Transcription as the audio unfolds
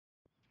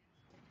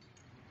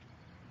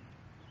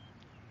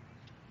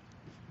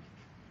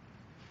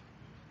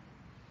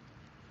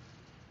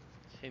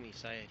HiMY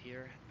SYeD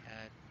here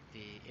at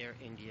the Air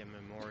India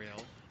Memorial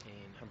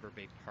in Humber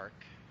Bay Park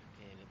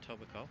in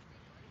Etobicoke.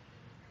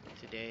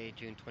 Today,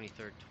 June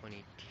 23rd,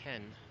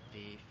 2010,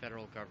 the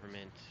federal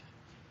government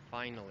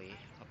finally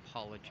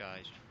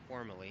apologized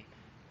formally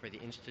for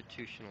the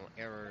institutional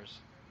errors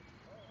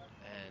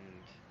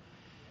and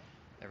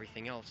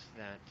everything else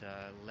that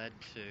led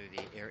to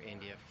the Air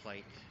India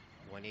Flight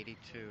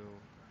 182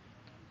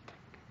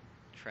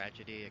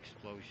 tragedy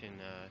explosion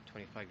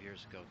 25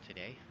 years ago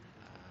today.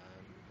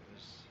 It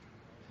was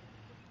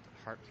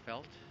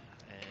heartfelt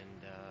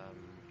and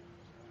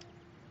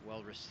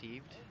well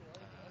received,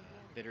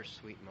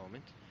 bittersweet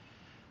moment,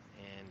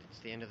 and it's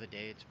the end of the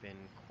day. It's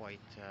been quite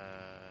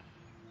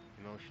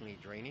emotionally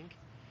draining,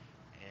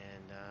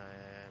 and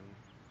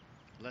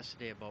less a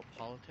day about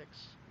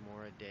politics,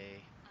 more a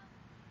day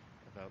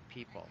about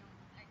people.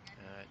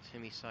 It's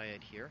HiMY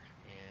SYeD here,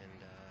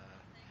 and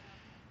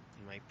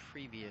in my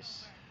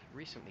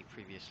recently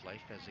previous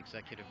life as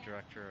Executive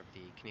Director of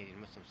the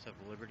Canadian Muslim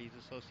Civil Liberties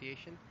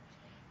Association,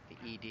 the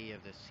ED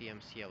of the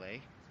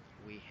CMCLA,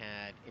 we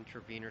had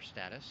intervener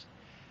status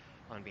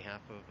on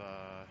behalf of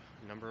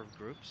a number of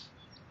groups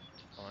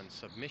on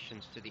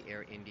submissions to the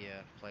Air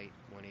India Flight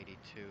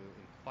 182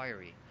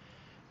 inquiry.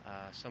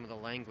 Some of the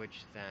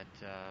language that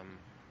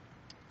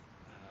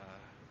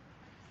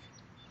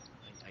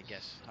I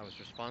guess I was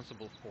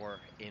responsible for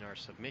in our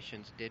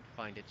submissions did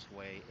find its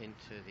way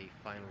into the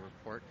final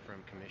report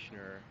from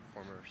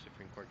former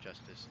Supreme Court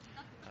Justice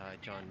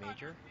John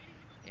Major,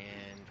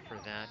 and for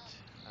that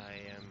I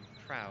am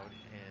proud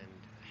and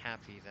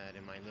happy that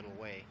in my little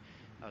way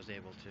I was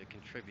able to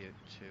contribute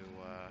to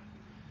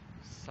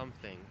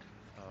something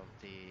of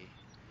the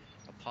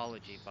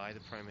apology by the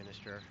Prime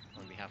Minister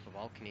on behalf of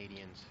all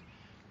Canadians,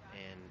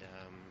 and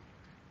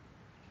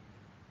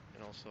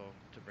also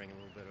to bring a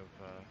little bit of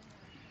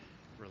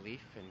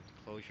relief and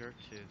closure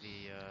to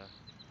the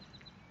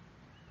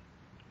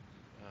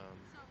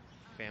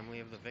family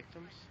of the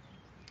victims.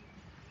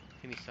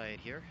 HiMY SYeD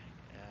here,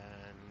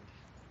 and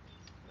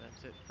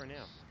that's it for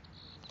now.